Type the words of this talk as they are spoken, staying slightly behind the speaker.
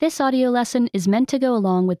This audio lesson is meant to go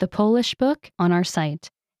along with the Polish book on our site.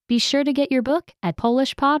 Be sure to get your book at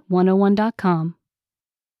polishpod101.com.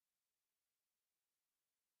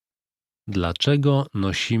 Dlaczego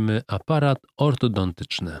nosimy aparat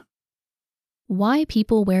ortodontyczny? Why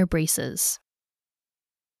people wear braces.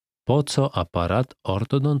 Po co aparat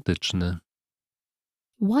ortodontyczny?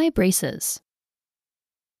 Why braces?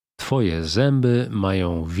 Twoje zęby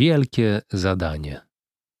mają wielkie zadanie.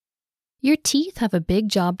 Your teeth have a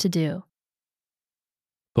big job to do.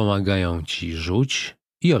 Pomagają ci żuć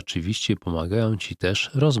i oczywiście pomagają ci też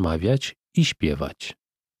rozmawiać i śpiewać.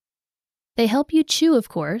 They help you chew,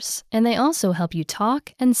 of course, and they also help you talk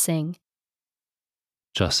and sing.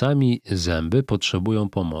 Czasami zęby potrzebują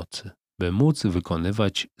pomocy, by móc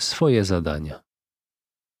wykonywać swoje zadania.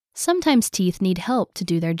 Sometimes teeth need help to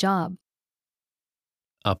do their job.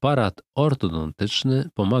 Aparat ortodontyczny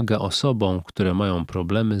pomaga osobom, które mają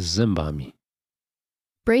problemy z zębami.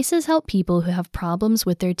 Braces help people who have problems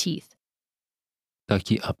with their teeth.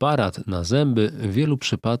 Taki aparat na zęby w wielu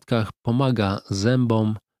przypadkach pomaga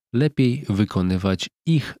zębom lepiej wykonywać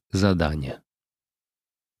ich zadanie.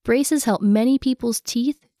 Braces help many people's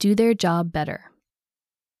teeth do their job better.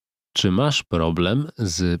 Czy masz problem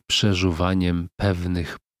z przeżuwaniem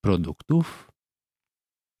pewnych produktów?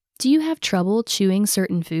 Do you have trouble chewing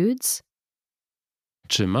certain foods?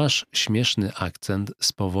 Czy masz śmieszny akcent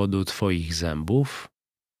z powodu twoich zębów?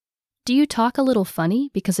 Do you talk a little funny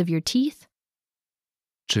because of your teeth?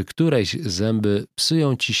 Czy któreś zęby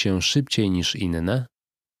psują ci się szybciej niż inne?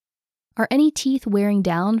 Are any teeth wearing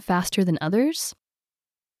down faster than others?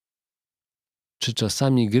 Czy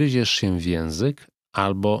czasami gryziesz się w język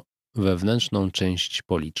albo wewnętrzną część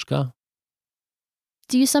policzka?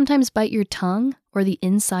 Do you sometimes bite your tongue or the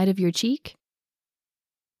inside of your cheek?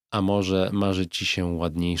 A może marzy ci się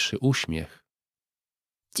ładniejszy uśmiech?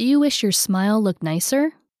 Do you wish your smile looked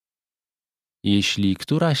nicer? Jeśli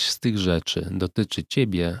któraś z tych rzeczy dotyczy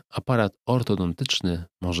ciebie, aparat ortodontyczny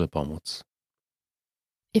może pomóc.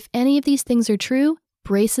 If any of these things are true,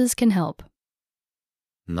 braces can help.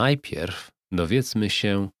 Najpierw dowiedzmy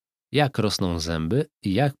się, jak rosną zęby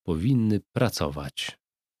i jak powinny pracować.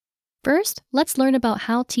 First, let's learn about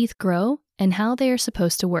how teeth grow and how they are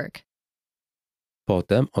supposed to work.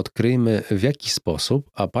 Potem odkryjmy, w jaki sposób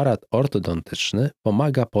aparat ortodontyczny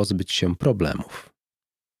pomaga pozbyć się problemów.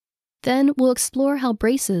 Then we'll explore how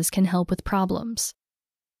braces can help with problems.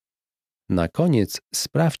 Na koniec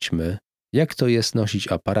sprawdźmy, jak to jest nosić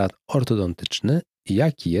aparat ortodontyczny i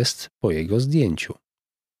jaki jest po jego zdjęciu.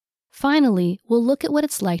 Finally, we'll look at what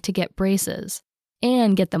it's like to get braces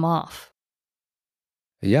and get them off.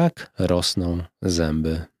 Jak rosną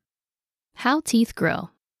zęby? How teeth grow.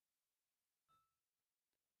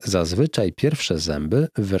 Zazwyczaj pierwsze zęby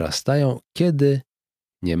wyrastają, kiedy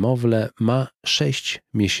niemowlę ma 6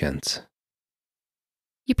 miesięcy.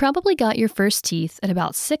 You probably got your first teeth at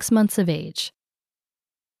about 6 months of age.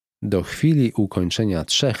 Do chwili ukończenia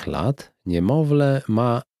 3 lat niemowlę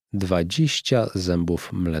ma 20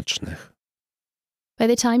 zębów mlecznych. By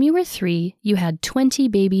the time you were 3, you had 20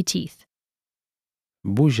 baby teeth.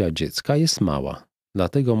 Buzia dziecka jest mała,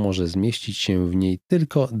 dlatego może zmieścić się w niej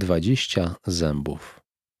tylko 20 zębów.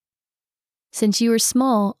 Since you were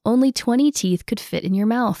small, only 20 teeth could fit in your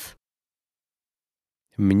mouth.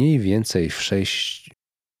 Mniej więcej w 6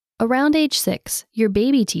 Around age 6, your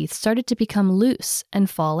baby teeth started to become loose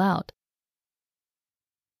and fall out.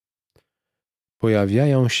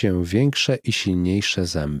 pojawiają się większe i silniejsze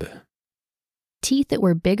zęby. Teeth that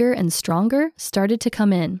were bigger and stronger started to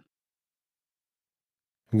come in.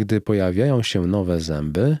 Gdy pojawiają się nowe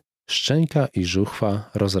zęby, szczęka i żuchwa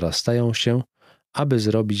rozrastają się, aby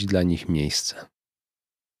zrobić dla nich miejsce.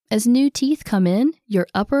 As new teeth come in, your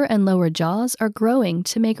upper and lower jaws are growing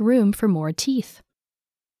to make room for more teeth.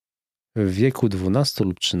 W wieku 12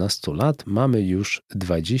 lub 13 lat mamy już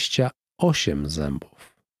 28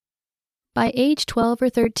 zębów. By age 12 or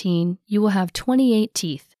 13, you will have 28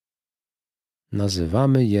 teeth.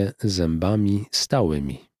 Nazywamy je zębami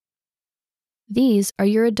stałymi. These are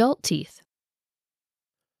your adult teeth.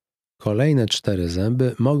 Kolejne 4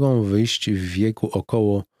 zęby mogą wyjść w wieku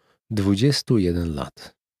około 21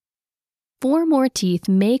 lat. 4 more teeth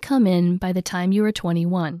may come in by the time you are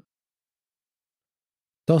 21.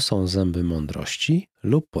 To są zęby mądrości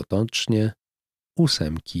lub potocznie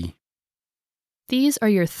ósemki. These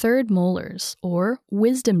are your third molars, or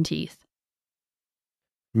wisdom teeth.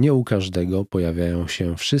 Nie u każdego pojawiają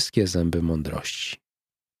się wszystkie zęby mądrości.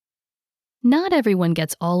 Not everyone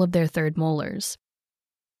gets all of their third molars.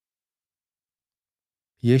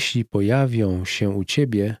 Jeśli pojawią się u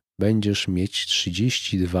ciebie, będziesz mieć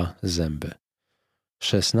 32 zęby.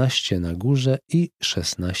 16 na górze i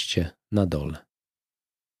 16 na dole.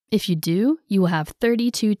 If you do, you will have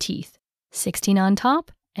 32 teeth, 16 on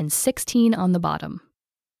top and 16 on the bottom.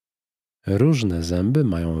 Różne zęby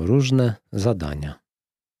mają różne zadania.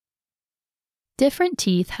 Different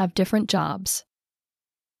teeth have different jobs.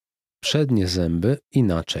 Przednie zęby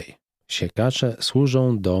inaczej. Siekacze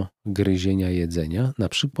służą do gryzienia jedzenia, na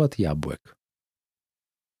przykład jabłek.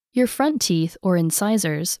 Your front teeth, or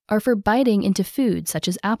incisors, are for biting into food such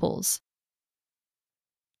as apples.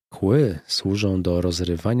 Kły służą do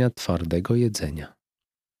rozrywania twardego jedzenia.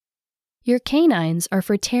 Your canines are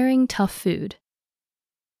for tearing tough food.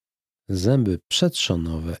 Zęby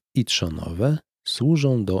przedtrzonowe i trzonowe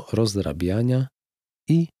służą do rozdrabiania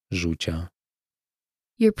i żucia.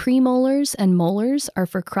 Your premolars and molars are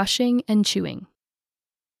for crushing and chewing.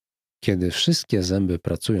 Kiedy wszystkie zęby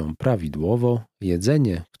pracują prawidłowo,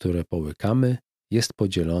 jedzenie, które połykamy, jest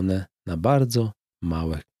podzielone na bardzo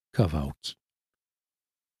małe kawałki.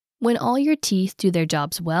 When all your teeth do their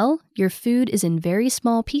jobs well, your food is in very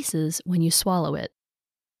small pieces when you swallow it.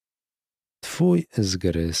 Twój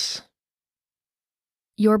zgryz.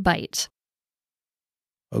 Your bite.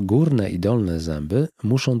 Górne i dolne zęby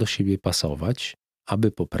muszą do siebie pasować,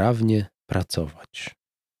 aby poprawnie pracować.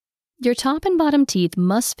 Your top and bottom teeth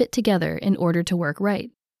must fit together in order to work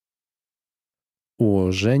right.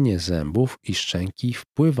 Ułożenie zębów i szczęki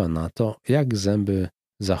wpływa na to, jak zęby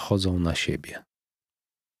zachodzą na siebie.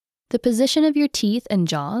 The position of your teeth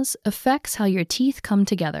and jaws affects how your teeth come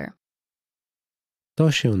together.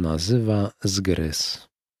 To się nazywa zgryz.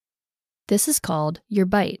 This is called your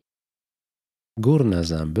bite. Górne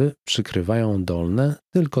zęby przykrywają dolne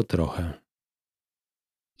tylko trochę.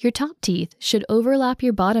 Your top teeth should overlap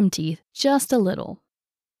your bottom teeth just a little.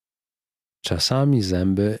 Czasami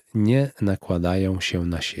zęby nie nakładają się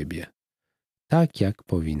na siebie, tak jak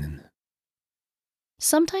powinny.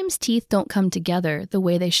 Sometimes teeth don't come together the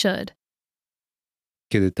way they should.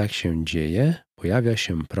 Kiedy tak się dzieje, pojawia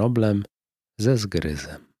się problem ze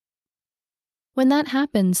zgryzem. When that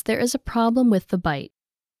happens, there is a problem with the bite.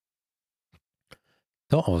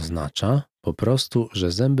 To oznacza po prostu,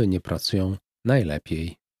 że zęby nie pracują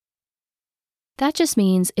najlepiej. That just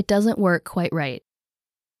means it doesn't work quite right.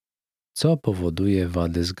 Co powoduje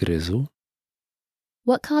wady zgryzu?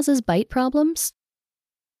 What causes bite problems?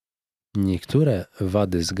 Niektóre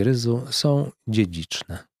wady zgryzu są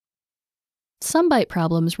dziedziczne. Some bite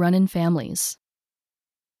problems run in families.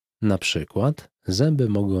 Na przykład zęby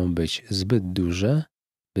mogą być zbyt duże,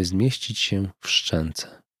 by zmieścić się w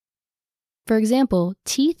szczęce. For example,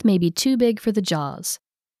 teeth may be too big for the jaws.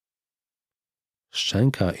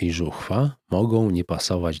 Szczęka i żuchwa mogą nie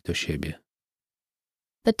pasować do siebie.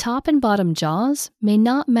 The top and bottom jaws may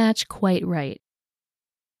not match quite right.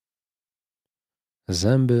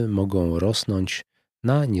 Zęby mogą rosnąć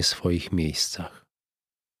na nie swoich miejscach.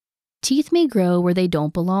 Teeth may grow where they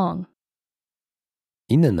don't belong.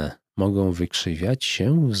 Inne mogą wykrzywiać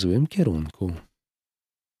się w złym kierunku.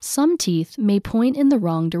 Some teeth may point in the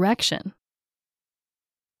wrong direction.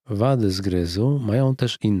 Wady zgryzu mają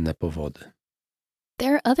też inne powody.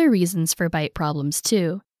 There are other reasons for bite problems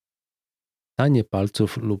too. Tanie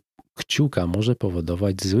palców lub kciuka może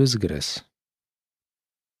powodować zły zgryz.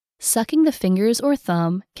 Sucking the fingers or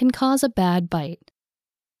thumb can cause a bad bite.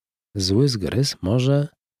 Zły zgryz może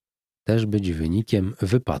też być wynikiem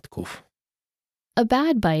wypadków. A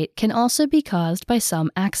bad bite can also be caused by some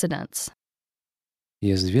accidents.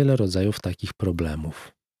 Jest wiele rodzajów takich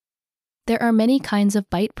problemów. There are many kinds of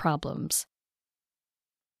bite problems.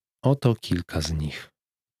 Oto kilka z nich.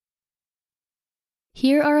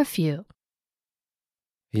 Here are a few.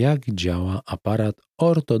 Jak działa aparat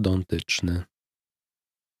ortodontyczny?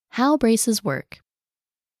 How braces work.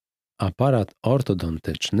 Aparat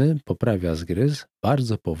ortodontyczny poprawia zgryz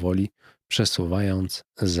bardzo powoli, przesuwając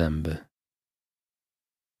zęby.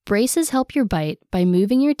 Braces help your bite by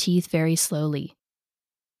moving your teeth very slowly.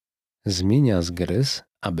 Zmienia zgryz,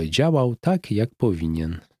 aby działał tak, jak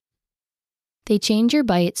powinien. They change your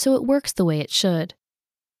bite so it works the way it should.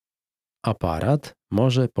 Aparat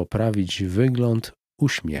może poprawić wygląd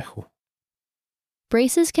uśmiechu.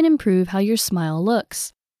 Braces can improve how your smile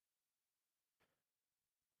looks.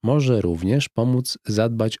 Może również pomóc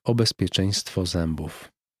zadbać o bezpieczeństwo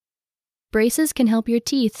zębów. Braces can help your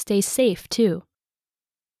teeth stay safe too.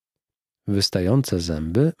 Wystające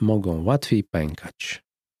zęby mogą łatwiej pękać.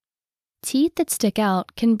 Teeth that stick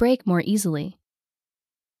out can break more easily.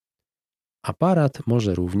 Aparat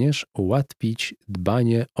może również ułatwić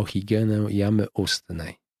dbanie o higienę jamy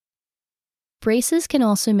ustnej. Braces can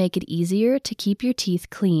also make it easier to keep your teeth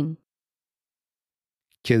clean.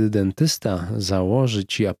 Kiedy dentysta założy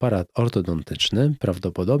ci aparat ortodontyczny,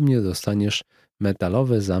 prawdopodobnie dostaniesz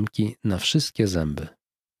metalowe zamki na wszystkie zęby.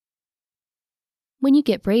 When you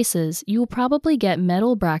get braces, you will probably get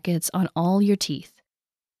metal brackets on all your teeth.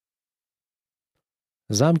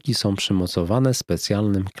 Zamki są przymocowane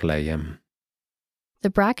specjalnym klejem. The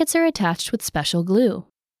brackets are attached with special glue.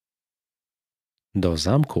 Do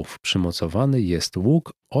zamków przymocowany jest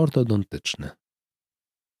łuk ortodontyczny.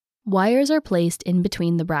 Wires are placed in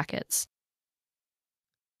between the brackets.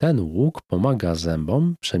 Ten łuk pomaga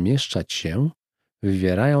zębom przemieszczać się,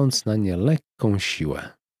 wywierając na nie lekką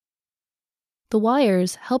siłę. The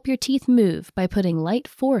wires help your teeth move by putting light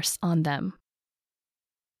force on them.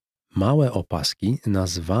 Małe opaski,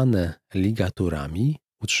 nazwane ligaturami,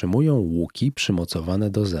 utrzymują łuki przymocowane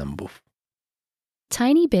do zębów.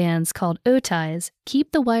 Tiny bands called O-ties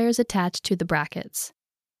keep the wires attached to the brackets.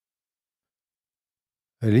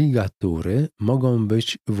 Ligatury mogą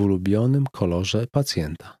być w ulubionym kolorze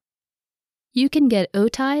pacjenta. You can get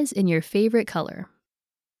O-ties in your favorite color.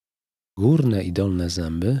 Górne i dolne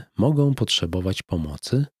zęby mogą potrzebować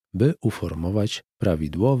pomocy, by uformować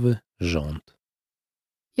prawidłowy rząd.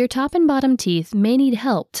 Your top and bottom teeth may need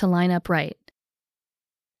help to line up right.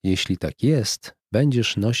 Jeśli tak jest,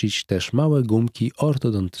 będziesz nosić też małe gumki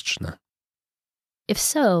ortodontyczne. If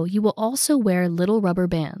so, you will also wear little rubber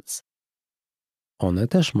bands. One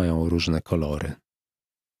też mają różne kolory.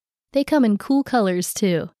 They come in cool colors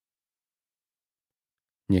too.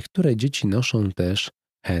 Niektóre dzieci noszą też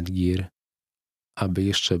headgear, aby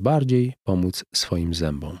jeszcze bardziej pomóc swoim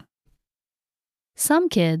zębom. Some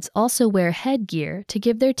kids also wear headgear to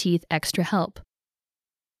give their teeth extra help.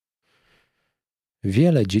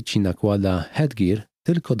 Wiele dzieci nakłada headgear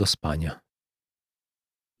tylko do spania.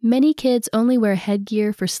 Many kids only wear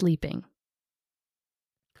headgear for sleeping.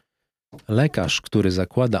 Lekarz, który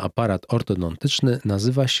zakłada aparat ortodontyczny,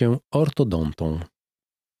 nazywa się ortodontą.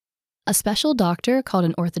 A special doctor called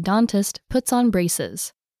an orthodontist puts on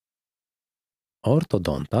braces.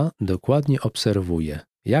 Ortodonta dokładnie obserwuje,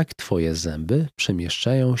 jak twoje zęby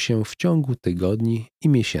przemieszczają się w ciągu tygodni i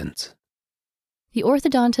miesięcy. The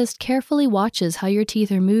orthodontist carefully watches how your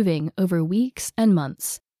teeth are moving over weeks and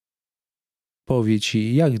months. Powie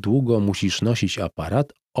ci, jak długo musisz nosić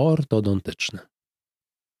aparat ortodontyczny.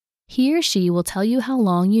 He or she will tell you how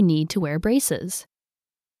long you need to wear braces.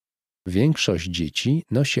 Większość dzieci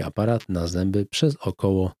nosi aparat na zęby przez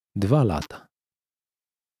około 2 lata.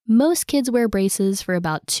 Most kids wear braces for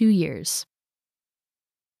about 2 years.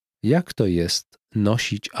 Jak to jest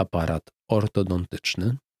nosić aparat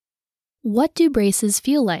ortodontyczny? What do braces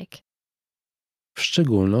feel like? W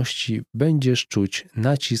szczególności będziesz czuć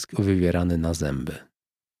nacisk wywierany na zęby.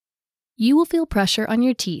 You will feel pressure on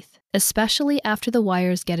your teeth, especially after the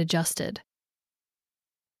wires get adjusted.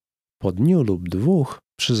 Po dniu lub 2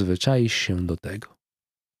 przyzwyczaisz się do tego.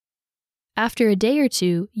 After a day or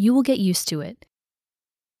two, you will get used to it.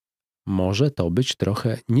 Może to być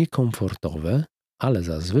trochę niekomfortowe, ale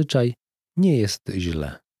zazwyczaj nie jest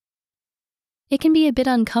źle. It can be a bit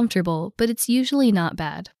uncomfortable, but it's usually not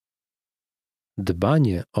bad.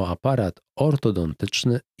 Dbanie o aparat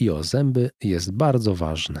ortodontyczny i o zęby jest bardzo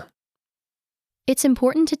ważne. It's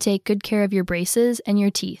important to take good care of your braces and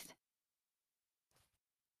your teeth.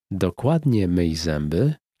 Dokładnie myj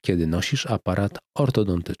zęby, kiedy nosisz aparat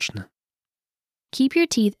ortodontyczny. Keep your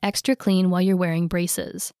teeth extra clean while you're wearing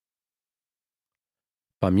braces.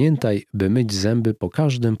 Pamiętaj, by myć zęby po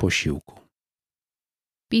każdym posiłku.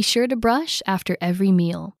 Be sure to brush after every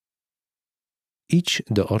meal. Idź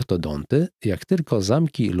do ortodonty, jak tylko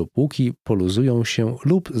zamki lub łuki poluzują się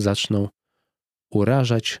lub zaczną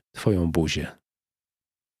urażać twoją buzię.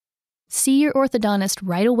 See your orthodontist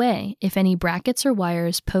right away if any brackets or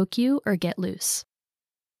wires poke you or get loose.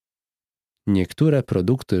 Niektóre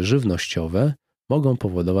produkty żywnościowe mogą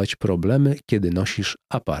powodować problemy, kiedy nosisz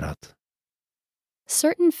aparat.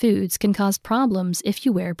 Certain foods can cause problems if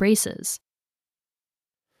you wear braces.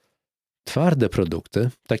 Twarde produkty,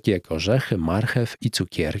 takie jak orzechy, marchew i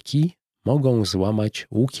cukierki, mogą złamać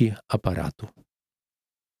łuki aparatu.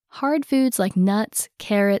 Hard foods like nuts,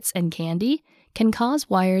 carrots, and candy can cause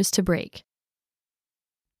wires to break.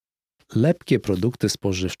 Lepkie produkty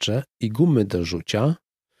spożywcze i gumy do rzucia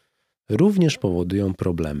również powodują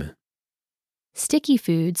problemy. Sticky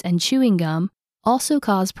foods and chewing gum also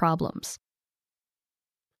cause problems.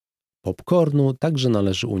 Popcornu także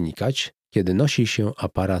należy unikać, kiedy nosi się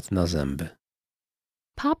aparat na zęby.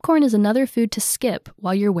 Popcorn is another food to skip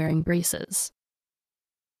while you're wearing braces.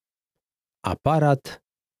 Aparat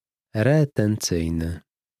retencyjny.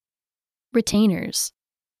 Retainers.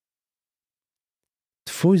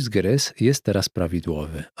 Twój zgryz jest teraz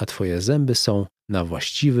prawidłowy, a twoje zęby są na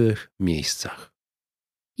właściwych miejscach.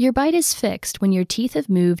 Your bite is fixed when your teeth have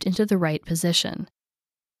moved into the right position.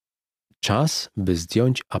 Czas, by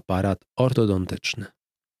zdjąć aparat ortodontyczny.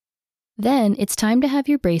 Then it's time to have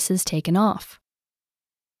your braces taken off.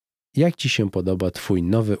 Jak ci się podoba twój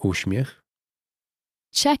nowy uśmiech?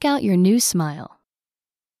 Check out your new smile.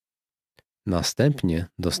 Następnie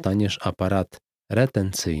dostaniesz aparat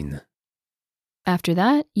retencyjny. After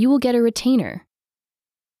that, you will get a retainer.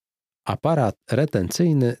 Aparat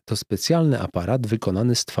retencyjny to specjalny aparat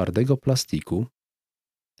wykonany z twardego plastiku.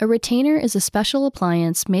 A retainer is a special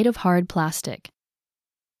appliance made of hard plastic.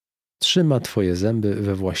 Trzyma twoje zęby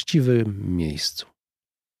we właściwym miejscu.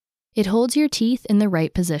 It holds your teeth in the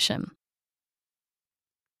right position.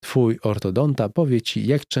 Twój ortodonta powie ci,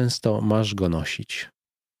 jak często masz go nosić.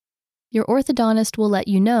 Your orthodontist will let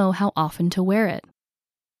you know how often to wear it.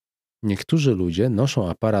 Niektórzy ludzie noszą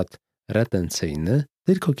aparat retencyjny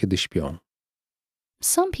tylko kiedy śpią.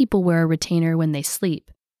 Some people wear a retainer when they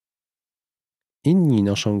sleep. Inni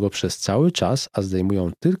noszą go przez cały czas, a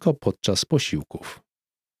zdejmują tylko podczas posiłków.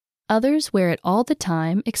 Others wear it all the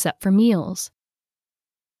time except for meals.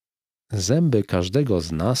 Zęby każdego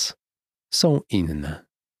z nas są inne.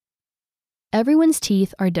 Everyone's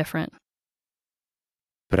teeth are different.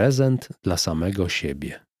 Prezent dla samego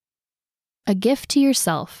siebie. A gift to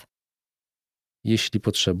yourself. Jeśli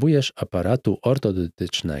potrzebujesz aparatu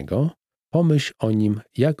ortodontycznego, pomyśl o nim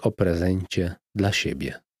jak o prezencie dla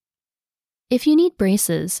siebie. If you need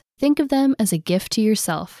braces, think of them as a gift to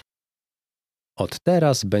yourself. Od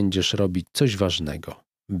teraz będziesz robić coś ważnego,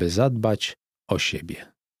 by zadbać o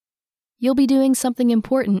siebie. You'll be doing something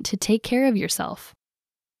important to take care of yourself.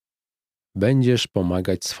 Będziesz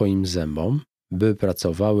pomagać swoim zębom, by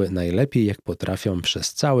pracowały najlepiej jak potrafią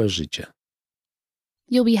przez całe życie.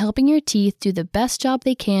 You'll be helping your teeth do the best job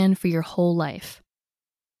they can for your whole life.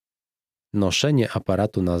 Noszenie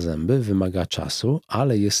aparatu na zęby wymaga czasu,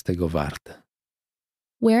 ale jest tego warte.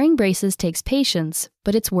 Wearing braces takes patience,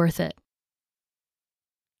 but it's worth it.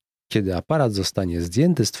 Kiedy aparat zostanie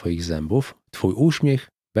zdjęty z twoich zębów, twój uśmiech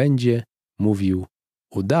będzie mówił: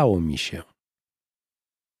 udało mi się.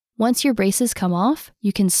 Once your braces come off,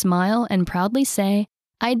 you can smile and proudly say,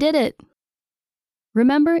 I did it!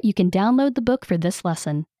 Remember, you can download the book for this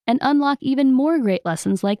lesson and unlock even more great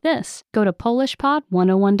lessons like this. Go to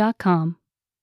PolishPod101.com.